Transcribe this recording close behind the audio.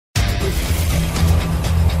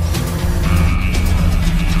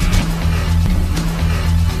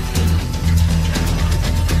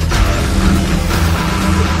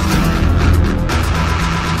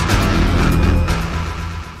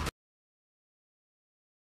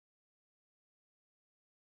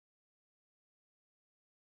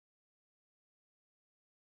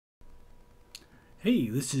Hey,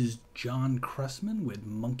 this is John Cressman with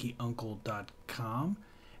monkeyuncle.com,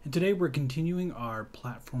 and today we're continuing our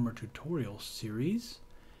platformer tutorial series.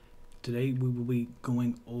 Today we will be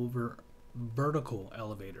going over vertical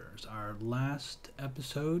elevators. Our last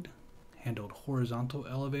episode handled horizontal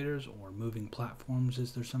elevators, or moving platforms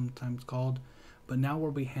as they're sometimes called, but now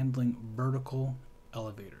we'll be handling vertical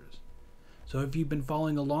elevators. So if you've been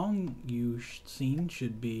following along, you've seen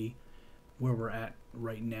should be where we're at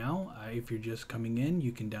right now. If you're just coming in,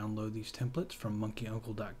 you can download these templates from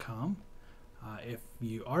monkeyuncle.com. If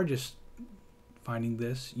you are just finding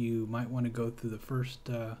this, you might want to go through the first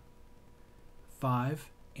 5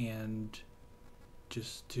 and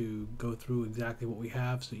just to go through exactly what we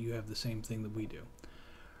have so you have the same thing that we do.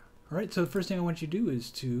 Alright, so the first thing I want you to do is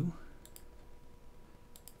to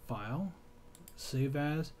File, Save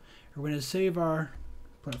As. We're going to save our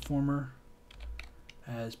platformer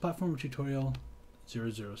as Platformer Tutorial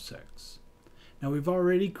 006. Now we've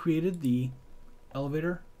already created the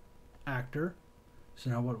elevator actor. So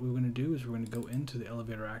now what we're going to do is we're going to go into the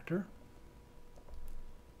elevator actor.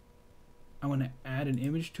 I want to add an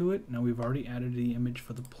image to it. Now we've already added the image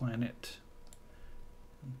for the planet.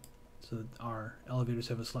 So that our elevators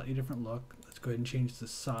have a slightly different look. Let's go ahead and change the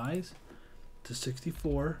size to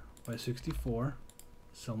 64 by 64,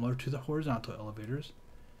 similar to the horizontal elevators.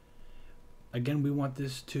 Again, we want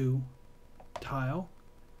this to tile,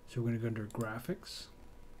 so we're going to go under Graphics,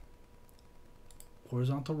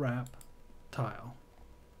 Horizontal Wrap, Tile,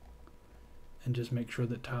 and just make sure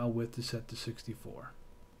that tile width is set to 64.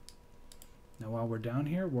 Now while we're down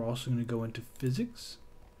here, we're also going to go into Physics.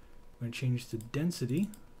 We're going to change the density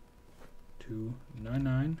to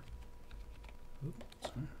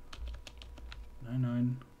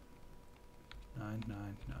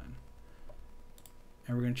 99999.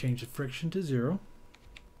 And we're going to change the friction to 0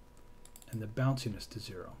 and the bounciness to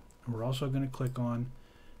 0. And we're also going to click on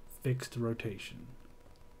Fixed Rotation.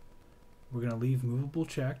 We're going to leave Movable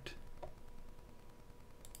checked,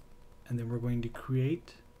 and then we're going to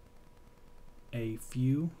create a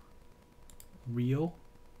few real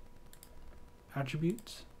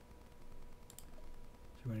attributes.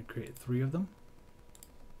 So we're going to create 3 of them.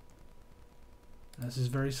 And this is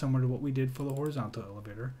very similar to what we did for the horizontal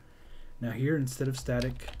elevator. Now here, instead of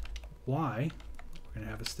static Y, we're going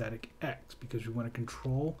to have a static X because we want to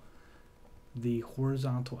control the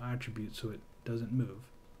horizontal attribute so it doesn't move.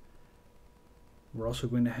 We're also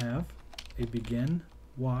going to have a begin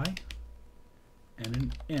Y and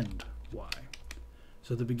an end Y.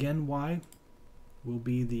 So the begin Y will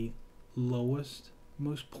be the lowest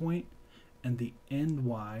most point, and the end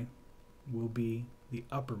Y will be the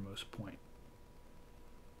uppermost point.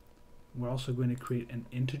 We're also going to create an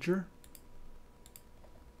integer.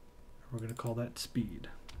 We're going to call that speed.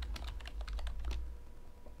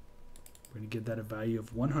 We're going to give that a value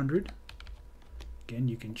of 100. Again,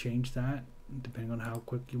 you can change that depending on how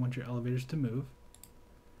quick you want your elevators to move.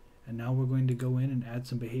 And now we're going to go in and add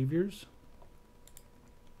some behaviors.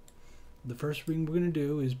 The first thing we're going to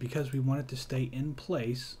do is, because we want it to stay in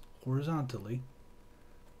place horizontally,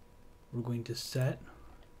 we're going to set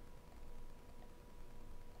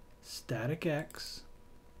static X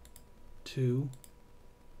to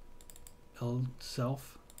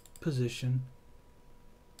self position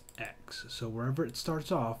X. So wherever it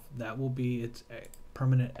starts off, that will be its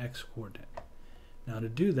permanent X coordinate. Now to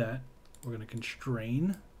do that, we're going to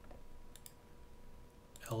constrain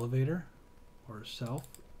elevator or self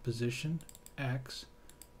position X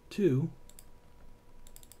to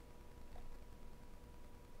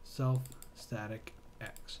self static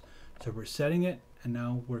X. So we're setting it, and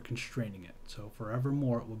now we're constraining it. So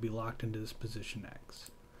forevermore it will be locked into this position X.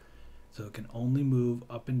 So it can only move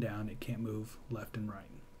up and down, it can't move left and right.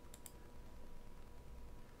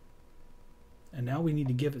 And now we need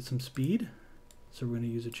to give it some speed. So we're going to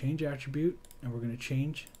use a change attribute, and we're going to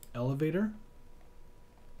change elevator,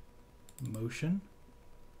 motion,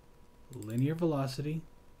 linear velocity,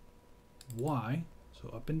 Y, so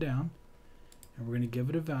up and down, and we're going to give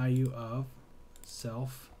it a value of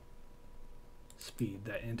self speed,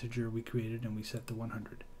 that integer we created and we set to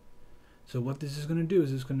 100. So what this is going to do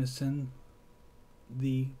is it's going to send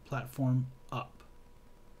the platform up.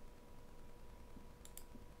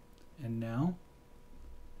 And now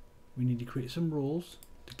we need to create some rules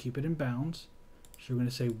to keep it in bounds. So we're going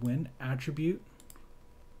to say when attribute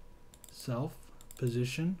self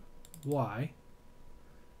position Y,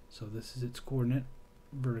 so this is its coordinate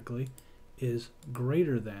vertically, is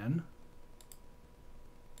greater than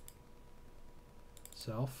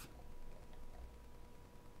self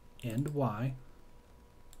end Y,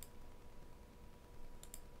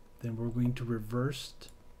 then we're going to reverse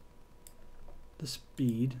the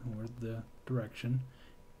speed or the direction,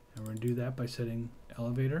 and we're going to do that by setting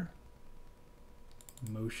elevator,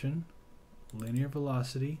 motion, linear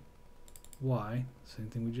velocity, y, same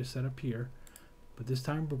thing we just set up here, but this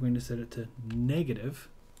time we're going to set it to negative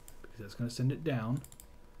because that's going to send it down,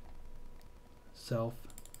 self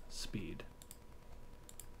speed.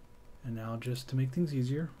 And now, just to make things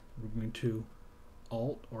easier, we're going to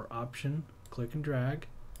Alt or Option click and drag.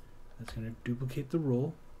 That's going to duplicate the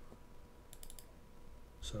rule.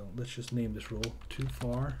 So let's just name this rule too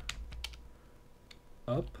far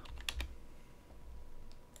up,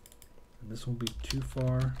 and this will be too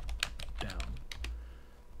far down.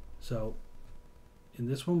 So in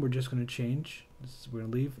this one, we're just going to change this. We're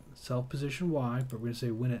going to leave self position Y, but we're going to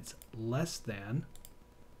say when it's less than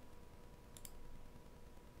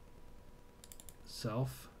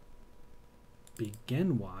self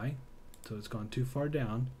begin Y, so it's gone too far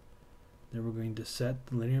down. Then we're going to set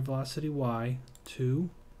the linear velocity Y to,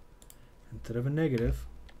 instead of a negative,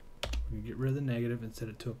 we're going to get rid of the negative and set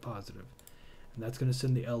it to a positive. And that's going to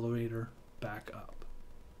send the elevator back up.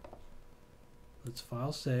 Let's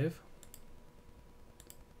file save.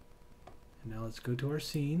 And now let's go to our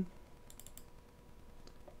scene.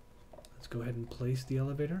 Let's go ahead and place the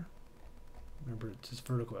elevator. Remember, it's this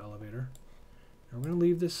vertical elevator. And we're going to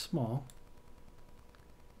leave this small.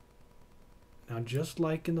 Now, just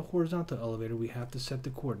like in the horizontal elevator, we have to set the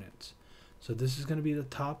coordinates. So this is going to be the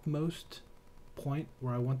topmost point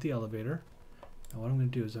where I want the elevator. Now what I'm going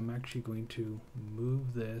to do is I'm actually going to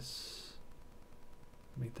move this,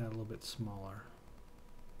 make that a little bit smaller.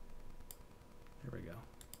 There we go.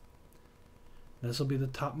 This will be the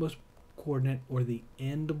topmost coordinate, or the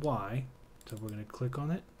end Y. So we're going to click on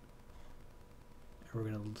it, and we're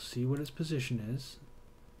going to see what its position is.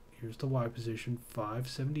 Here's the Y position,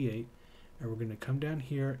 578. And we're going to come down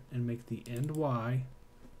here and make the end Y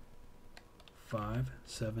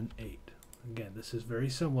 578. Again, this is very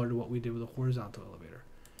similar to what we did with the horizontal elevator.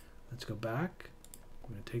 Let's go back.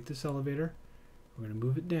 We're going to take this elevator. We're going to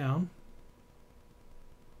move it down.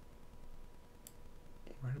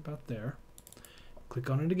 Right about there. Click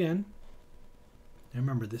on it again. And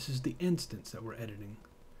remember, this is the instance that we're editing.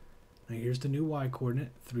 Now here's the new Y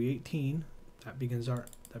coordinate, 318. That becomes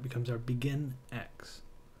our begin X.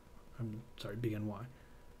 I'm sorry, begin Y.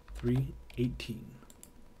 318.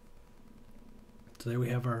 So there we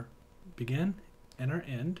have our begin and our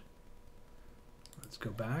end. Let's go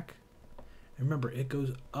back. And remember, it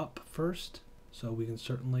goes up first, so we can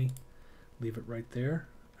certainly leave it right there.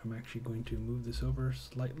 I'm actually going to move this over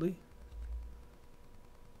slightly.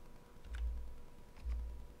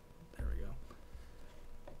 There we go.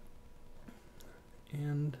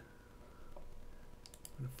 And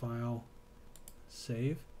I'm going to file,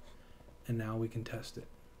 save. And now we can test it.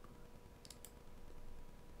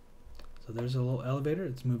 So there's a little elevator.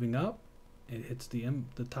 It's moving up. It hits the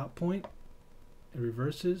top point. It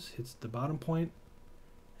reverses, hits the bottom point,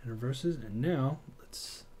 and reverses. And now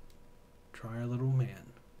let's try our little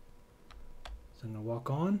man. So I'm going to walk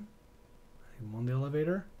on. I'm on the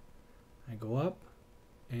elevator. I go up,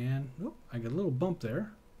 and I get a little bump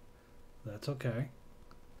there. That's okay.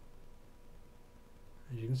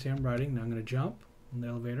 As you can see, I'm riding. Now I'm going to jump on the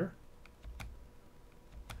elevator.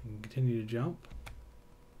 I can continue to jump.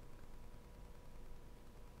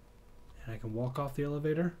 And I can walk off the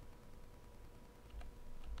elevator.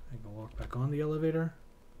 I can walk back on the elevator.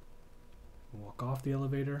 Walk off the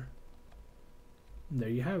elevator. And there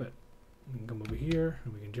you have it. We can come over here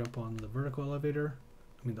and we can jump on the vertical elevator.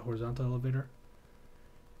 The horizontal elevator.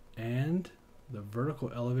 And the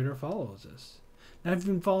vertical elevator follows us. Now, if you've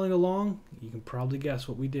been following along, you can probably guess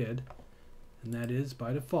what we did. And that is,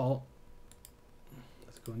 by default,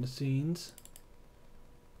 let's go into scenes,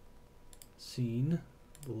 scene,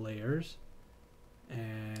 layers,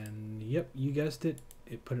 and yep, you guessed it,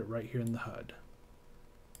 it put it right here in the HUD.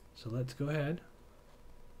 So let's go ahead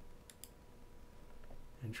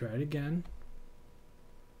and try it again.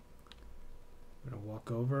 I'm going to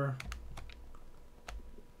walk over,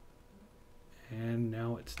 and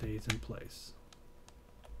now it stays in place.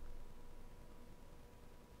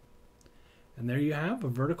 And there you have a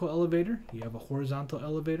vertical elevator. You have a horizontal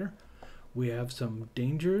elevator. We have some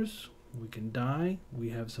dangers. We can die. We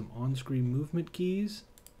have some on-screen movement keys.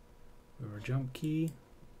 We have our jump key,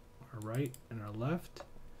 our right and our left.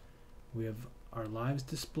 We have our lives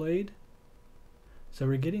displayed. So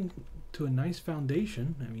we're getting to a nice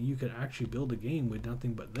foundation. I mean, you could actually build a game with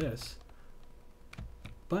nothing but this.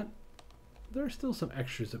 But there are still some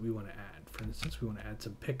extras that we want to add. For instance, we want to add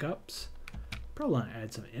some pickups. Probably want to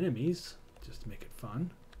add some enemies, just to make it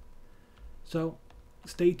fun. So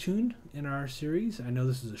stay tuned in our series. I know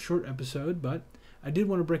this is a short episode, but I did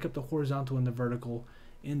want to break up the horizontal and the vertical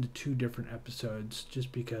into 2 different episodes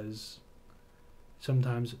just because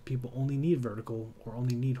sometimes people only need vertical or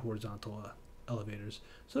only need horizontal elevators,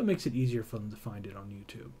 so it makes it easier for them to find it on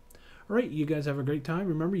YouTube. Alright, you guys have a great time.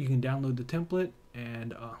 Remember, you can download the template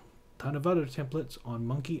and a ton of other templates on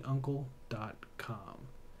monkeyuncle.com.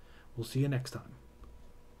 We'll see you next time.